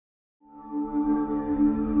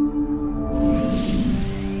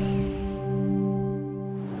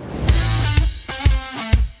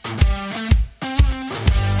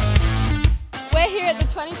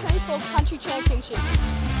for country championships.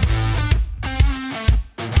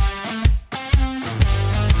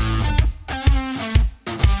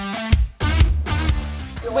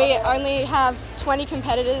 We only have 20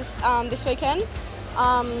 competitors this weekend,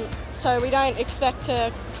 so we don't expect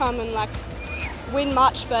to come and win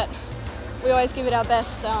much, but we always give it our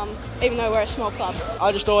best, even though we're a small club.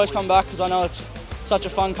 I just always come back because I know it's such a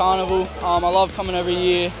fun carnival. I love coming every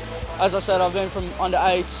year. As I said, I've been from under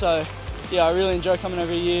 8, so yeah, I really enjoy coming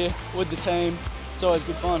every year with the team. It's always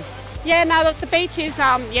good fun. Yeah, no, look, the beach is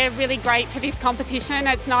really great for this competition.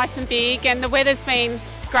 It's nice and big, and the weather's been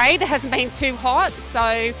great. It hasn't been too hot,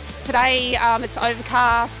 so today it's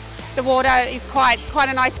overcast. The water is quite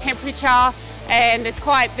a nice temperature, and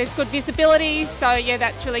there's good visibility. So yeah,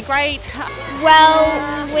 that's really great.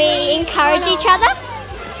 Well, we encourage each other.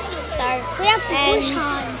 So we have to push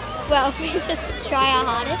hard. Well, we just try our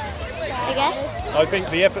hardest, I guess. I think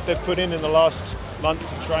the effort they've put in the last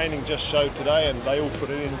months of training just showed today, and they all put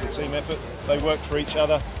it in as a team effort. They worked for each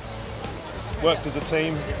other, worked as a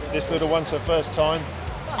team. This little one's her first time.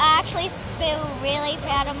 I actually feel really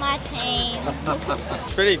proud of my team.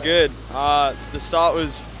 It's pretty good. The start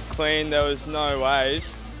was clean, there was no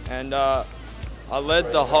waves, and I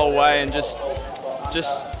led the whole way and just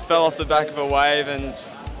fell off the back of a wave, and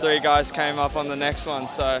 3 guys came up on the next one,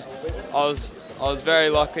 so I was very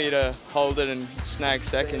lucky to hold it and snag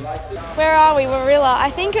second. Where are we? Warilla. I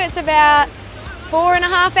think it's about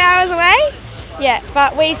 4.5 hours away. Yeah,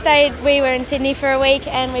 but we were in Sydney for a week,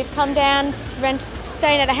 and we've come down,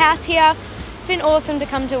 staying at a house here. It's been awesome to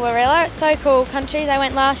come to Warilla. It's so cool countries. I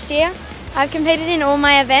went last year. I've competed in all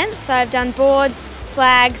my events, so I've done boards,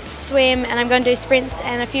 flags, swim, and I'm going to do sprints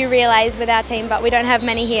and a few relays with our team, but we don't have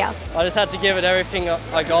many here. I just had to give it everything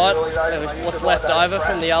I got, what's left over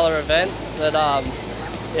from the other events. But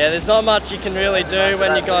yeah, there's not much you can really do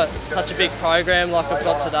when you've got such a big program like we've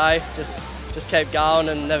got today. Just keep going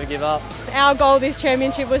and never give up. Our goal this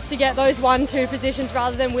championship was to get those 1-2 positions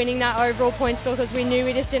rather than winning that overall point score, because we knew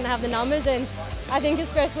we just didn't have the numbers, and I think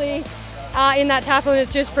especially in that tackle,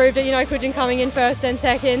 it's just proved that, Coogin coming in first and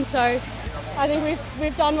second, so I think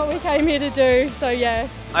we've done what we came here to do, so yeah.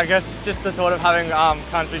 I guess just the thought of having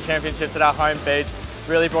country championships at our home beach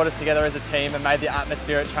really brought us together as a team and made the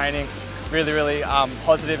atmosphere at training really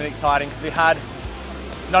positive and exciting, because we had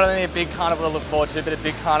not only a big carnival to look forward to, but a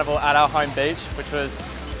big carnival at our home beach, which was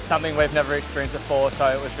something we've never experienced before, so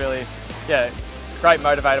it was really, great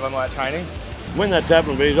motivator when we were at training. When that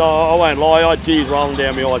happened, I won't lie, I had tears rolling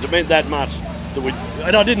down my eyes. It meant that much.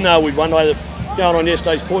 And I didn't know we'd won. Going on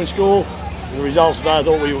yesterday's point score, and the results today, I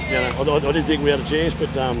thought I didn't think we had a chance, but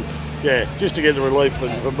yeah, just to get the relief for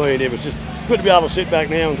me and him, it's just good to be able to sit back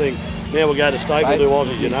now and think, now we'll go to state, we'll do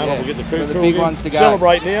Aussies, we'll get the crew the big ones to go.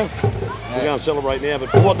 Celebrate now. We're going to celebrate now, but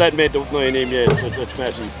what that meant to me and him, it's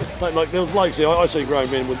massive. But like there was blokes there, I see grown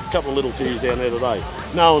men with a couple of little tears down there today,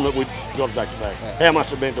 knowing that we've got to take it back. How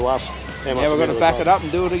much it meant to us. Yeah, we're going to back it up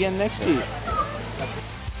and do it again next year.